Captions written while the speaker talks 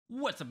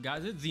What's up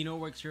guys, it's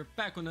Xenoworks here,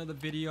 back with another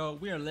video.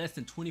 We are less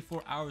than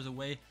 24 hours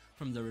away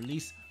from the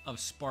release of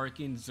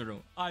Sparking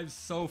Zero. I'm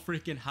so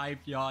freaking hyped,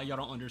 y'all. Y'all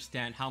don't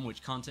understand how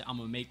much content I'm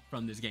gonna make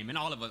from this game. And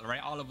all of us,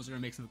 right? All of us are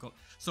gonna make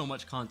so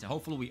much content.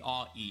 Hopefully we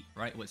all eat,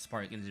 right, with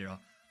Sparking Zero.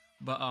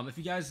 But if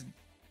you guys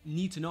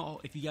need to know,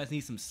 if you guys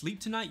need some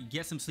sleep tonight,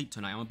 get some sleep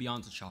tonight. I'm gonna be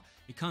honest with y'all.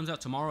 It comes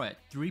out tomorrow at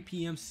 3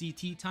 p.m.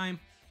 CT time.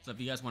 So if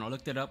you guys wanna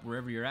look that up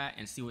wherever you're at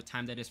and see what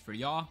time that is for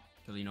y'all,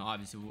 because you know,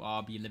 obviously we'll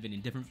all be living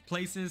in different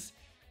places.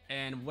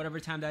 And whatever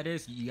time that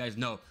is, you guys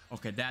know,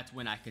 okay, that's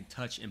when I can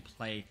touch and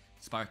play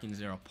Sparking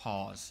Zero.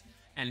 Pause.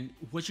 And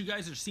what you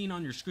guys are seeing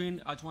on your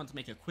screen, I just want to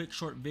make a quick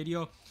short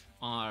video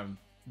on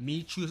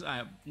me choose,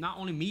 not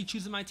only me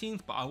choosing my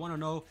teams, but I want to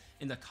know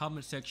in the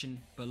comment section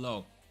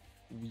below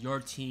your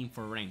team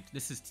for ranked.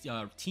 This is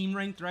team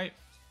ranked, right?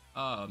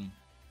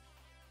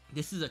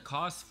 This is a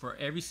cost for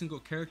every single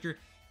character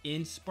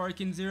in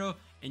Sparking Zero,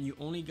 and you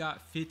only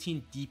got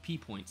 15 DP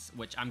points,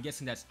 which I'm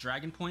guessing that's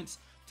dragon points,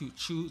 to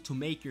choose to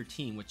make your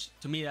team, which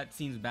to me that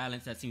seems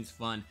balanced, that seems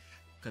fun,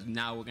 because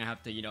now we're gonna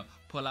have to, you know,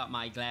 pull out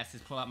my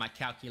glasses, pull out my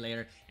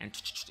calculator,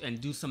 and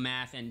do some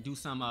math and do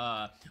some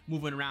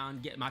moving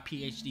around, get my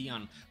PhD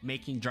on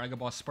making Dragon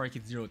Ball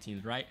Sparking Zero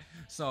teams, right?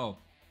 So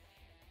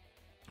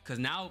because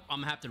now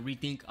I'm gonna have to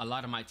rethink a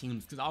lot of my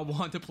teams, because I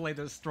want to play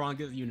the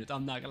strongest units.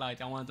 I'm not gonna lie,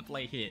 I want to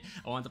play Hit,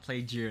 I want to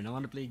play Jiren, I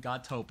want to play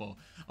God Toppo,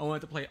 I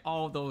want to play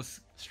all those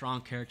strong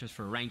characters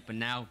for rank. But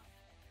now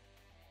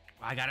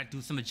I gotta do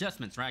some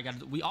adjustments, right?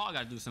 We all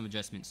gotta do some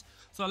adjustments.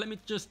 So let me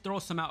just throw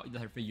some out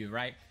there for you,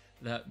 right?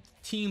 The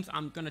teams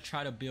I'm gonna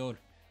try to build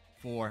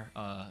for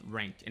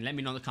ranked, and let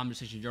me know in the comment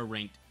section your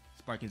ranked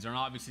Sparking Zero. And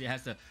obviously it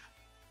has to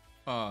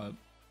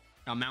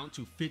amount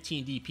to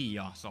 15 DP,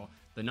 y'all. So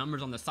the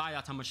numbers on the side,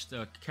 that's how much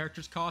the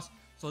characters cost.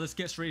 So let's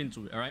get straight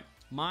into it. All right,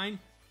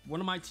 one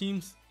of my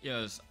teams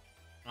is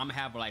I'm gonna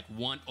have like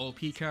one OP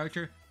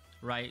character,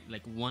 right?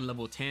 Like one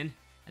level 10,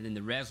 and then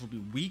the rest will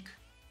be weak,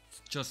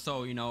 just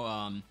so you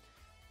know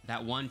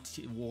that one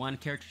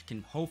character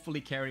can hopefully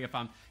carry if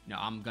I'm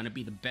gonna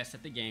be the best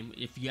at the game.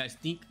 If you guys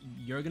think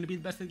you're gonna be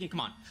the best at the game,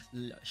 come on,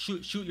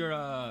 shoot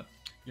your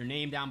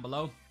name down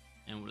below,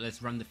 and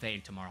let's run the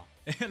fade tomorrow.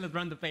 Let's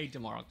run the fade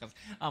tomorrow, because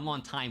I'm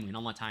on timing.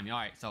 All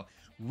right, so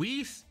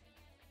Whis,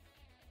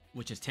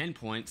 which is 10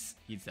 points.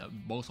 He's the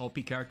most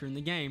OP character in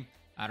the game.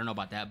 I don't know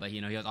about that, but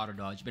you know, he has auto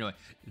dodge. But anyway,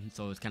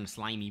 so it's kind of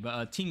slimy.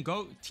 But Team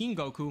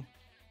Goku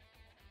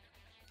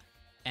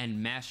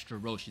and Master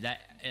Roshi,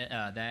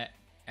 that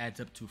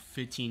adds up to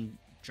 15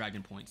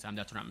 dragon points.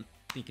 That's what I'm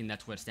thinking,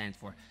 that's what it stands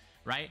for,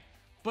 right?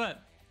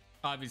 But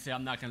obviously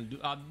I'm not gonna do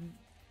I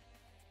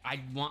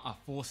want a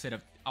full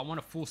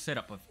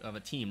setup of a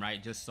team,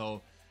 right? Just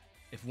so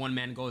if one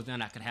man goes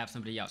down, I can have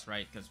somebody else,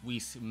 right? Because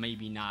we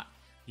maybe not,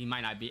 he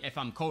might not be, if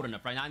I'm cold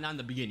enough, right? Not in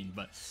the beginning,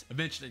 but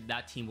eventually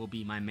that team will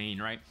be my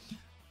main, right?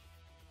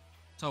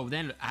 So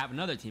then I have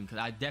another team, because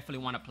I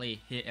definitely want to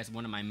play Hit as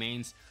one of my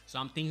mains. So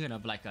I'm thinking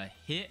of like a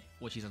Hit,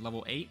 which is a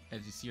level 8,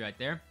 as you see right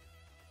there.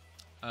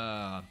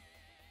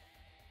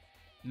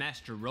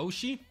 Master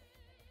Roshi,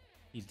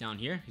 he's down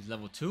here, he's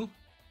level 2.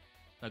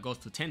 That goes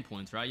to 10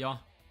 points, right, y'all?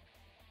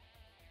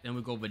 Then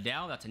we go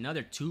Videl, that's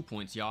another 2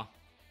 points, y'all.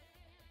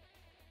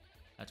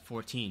 That's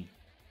 14.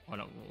 What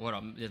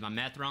up? Is my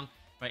math wrong?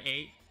 By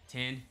 8,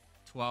 10,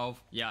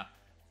 12, yeah,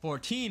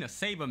 14, a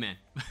Saberman.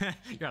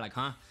 You're like,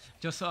 huh?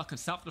 Just so I can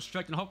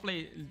self-destruct, and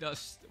hopefully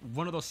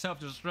one of those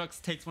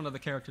self-destructs takes one of the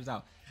characters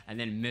out. And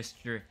then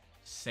Mr.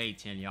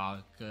 Satan,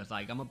 y'all, because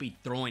like I'm gonna be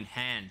throwing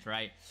hands,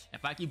 right?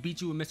 If I can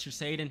beat you with Mr.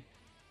 Satan,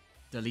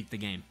 delete the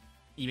game.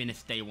 Even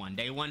if day one,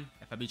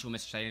 if I beat you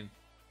with Mr. Satan,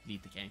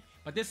 delete the game.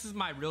 But this is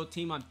my real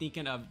team I'm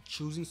thinking of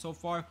choosing so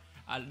far.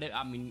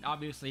 I mean,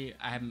 obviously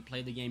I haven't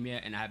played the game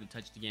yet, and I haven't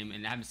touched the game,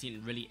 and I haven't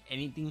seen really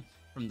anything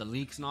from the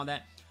leaks and all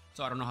that.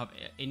 So I don't know how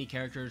any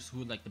characters,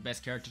 who like the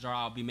best characters are.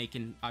 I'll be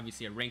making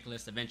obviously a rank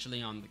list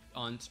eventually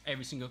on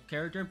every single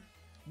character.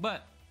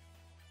 But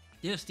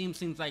this team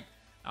seems like,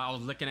 I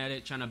was looking at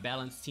it, trying to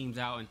balance teams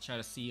out and try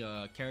to see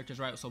characters,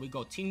 right? So we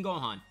go Team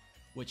Gohan,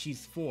 which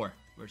he's 4.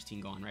 Where's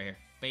Team Gohan? Right here.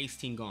 Base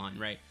Team Gohan,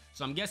 right?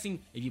 So I'm guessing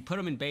if you put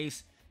him in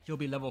base, he'll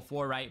be level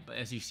 4, right? But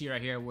as you see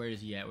right here, where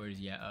is he at? Where is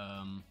he at?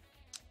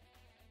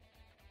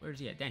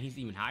 Damn, he's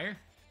even higher.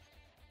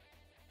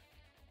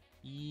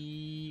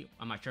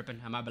 Am I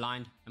tripping? Am I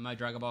blind? Am I a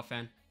Dragon Ball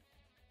fan?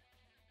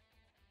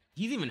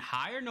 He's even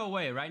higher? No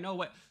way, right? No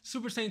way.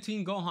 Super Saiyan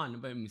Team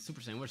Gohan. But I mean,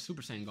 Super Saiyan. Where's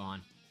Super Saiyan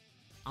Gohan?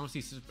 I don't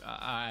see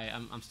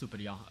I'm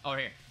stupid, y'all. Oh,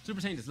 here. Super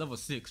Saiyan is level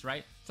 6,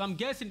 right? So I'm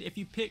guessing if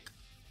you pick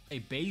a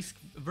base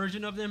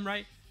version of them,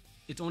 right,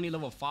 it's only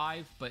level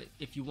 5. But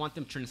if you want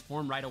them to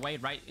transform right away,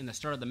 right in the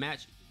start of the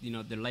match, you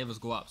know, their levels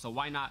go up. So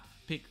why not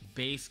pick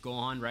base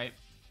Gohan, right?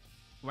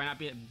 Why not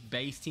be a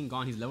base Team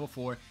Gohan? He's level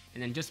 4,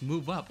 and then just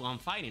move up while I'm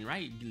fighting,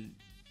 right?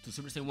 To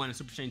Super Saiyan 1 and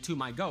Super Saiyan 2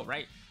 might go,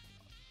 right?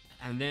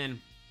 And then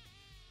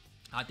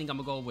I think I'm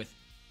gonna go with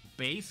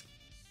base.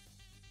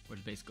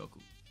 Where's base Goku?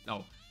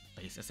 Oh,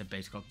 base. I said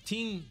base Goku.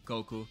 Team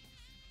Goku.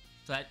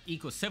 So that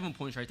equals 7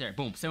 points right there.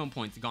 Boom, 7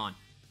 points gone.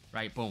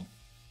 Right, boom.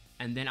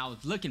 And then I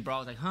was looking, bro. I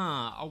was like,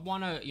 huh, I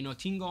wanna, you know,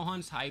 Team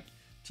Gohan's hyped.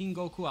 Team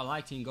Goku, I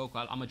like Team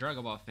Goku. I'm a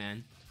Dragon Ball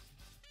fan.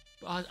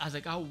 But I was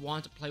like, I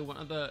want to play one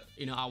of the,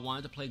 you know, I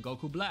wanted to play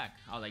Goku Black.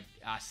 I was like,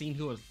 I seen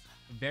he was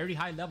very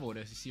high level.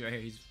 As you see right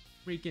here, he's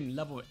freaking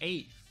level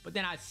 8. But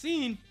then I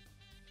seen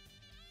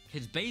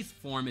his base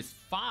form is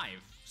 5.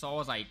 So I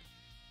was like,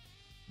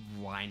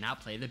 why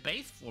not play the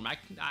base form?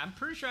 I'm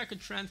pretty sure I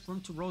could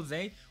transform to Rose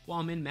while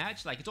I'm in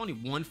match. Like, it's only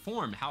one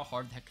form. How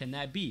hard can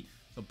that be?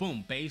 So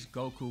boom, base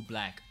Goku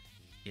Black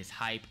is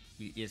hype.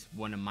 He is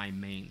one of my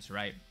mains,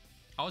 right?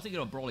 I was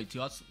thinking of Broly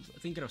too. I was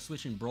thinking of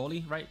switching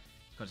Broly, right?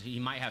 Because he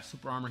might have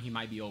super armor, he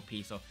might be OP.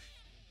 So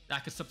I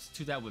could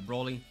substitute that with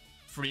Broly,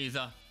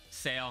 Frieza,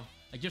 Cell.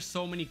 Like, there's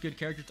so many good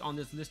characters on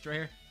this list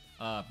right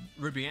here.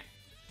 Ruby.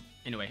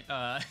 Anyway,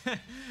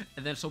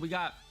 and then so we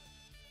got.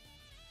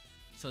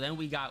 So then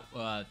we got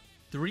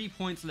 3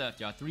 points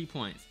left, y'all. 3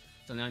 points.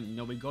 So then, you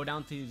know, we go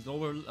down to the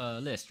lower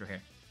list right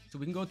here. So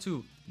we can go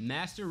to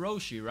Master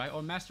Roshi, right?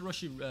 Or Master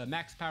Roshi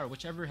Max Power,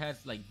 whichever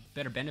has like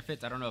better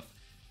benefits. I don't know if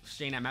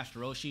staying at Master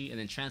Roshi and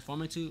then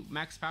transforming to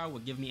Max Power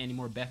would give me any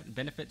more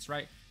benefits,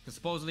 right? Because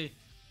supposedly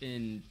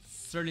in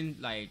certain,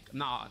 like,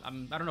 I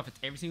don't know if it's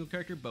every single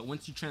character, but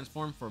once you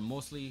transform for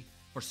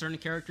certain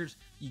characters,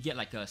 you get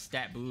like a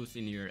stat boost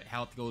and your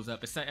health goes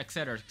up,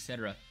 etc,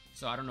 etc.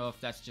 So I don't know if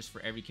that's just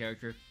for every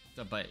character.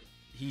 So, but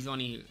he's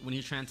only, when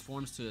he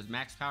transforms to his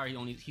max power,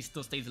 he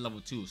still stays at level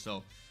 2.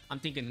 So I'm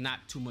thinking not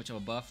too much of a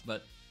buff,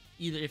 but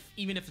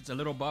even if it's a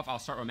little buff, I'll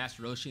start with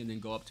Master Roshi and then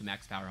go up to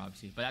max power,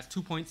 obviously. But that's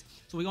 2 points.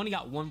 So we only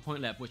got 1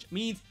 point left, which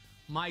means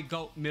my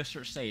GOAT,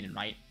 Mr. Satan,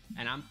 right?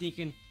 And I'm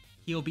thinking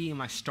he'll be in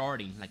my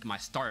starter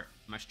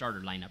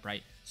lineup,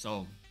 right?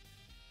 So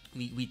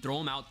we throw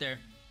him out there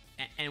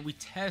and we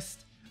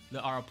test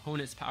our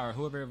opponent's power.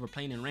 Whoever we're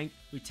playing in rank,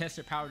 we test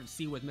their power to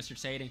see with Mr.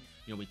 Satan.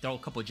 You know, we throw a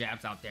couple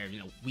jabs out there. You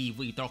know,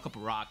 we throw a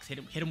couple rocks, hit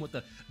him with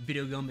the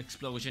video game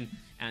explosion,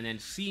 and then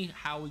see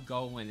how we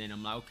go. And then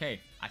I'm like, okay,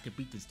 I could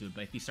beat this dude.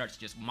 But if he starts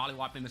just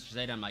mollywhopping Mr.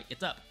 Satan, I'm like,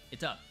 it's up.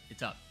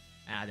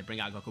 And I had to bring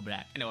out Goku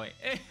Black. Anyway,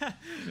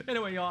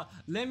 y'all,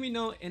 let me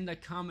know in the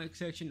comment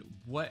section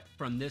what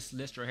from this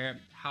list right here,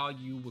 how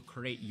you would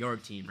create your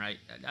team, right?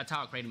 That's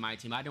how I created my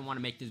team. I didn't want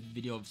to make this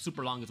video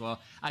super long as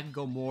well. I can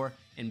go more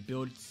and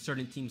build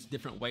certain teams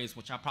different ways,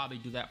 which I'll probably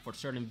do that for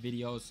certain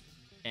videos.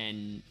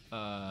 And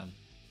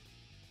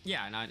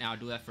yeah, and I'll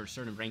do that for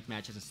certain ranked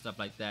matches and stuff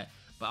like that.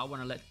 But I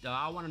want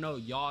to know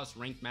y'all's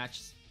ranked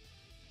matches,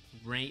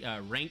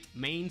 ranked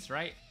mains,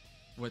 right?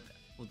 With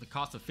the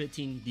cost of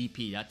 15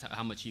 DP. That's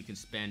how much you can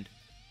spend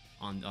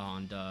on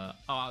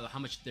how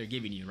much they're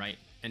giving you, right?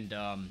 And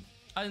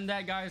other than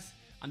that, guys,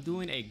 I'm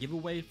doing a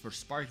giveaway for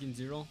Sparking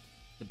Zero,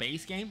 the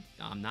base game.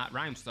 I'm not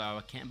Rhymestar.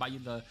 I can't buy you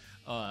the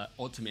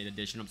Ultimate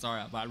Edition. I'm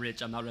sorry, I'm not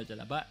rich. I'm not rich at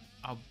that, but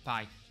I'll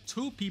buy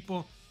 2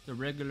 people the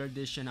regular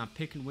edition. I'm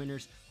picking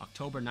winners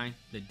October 9th,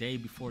 the day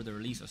before the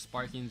release of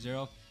Sparking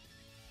Zero,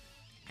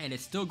 and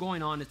it's still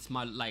going on. It's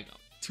my, like,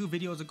 2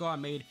 videos ago I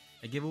made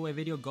a giveaway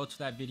video. Go to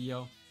that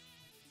video,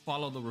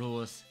 follow the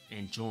rules,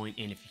 and join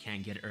in if you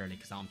can get it early,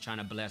 because I'm trying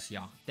to bless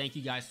y'all. Thank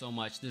you guys so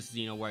much. This is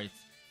Xenoworth.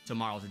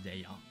 Tomorrow's the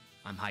day, y'all.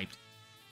 I'm hyped.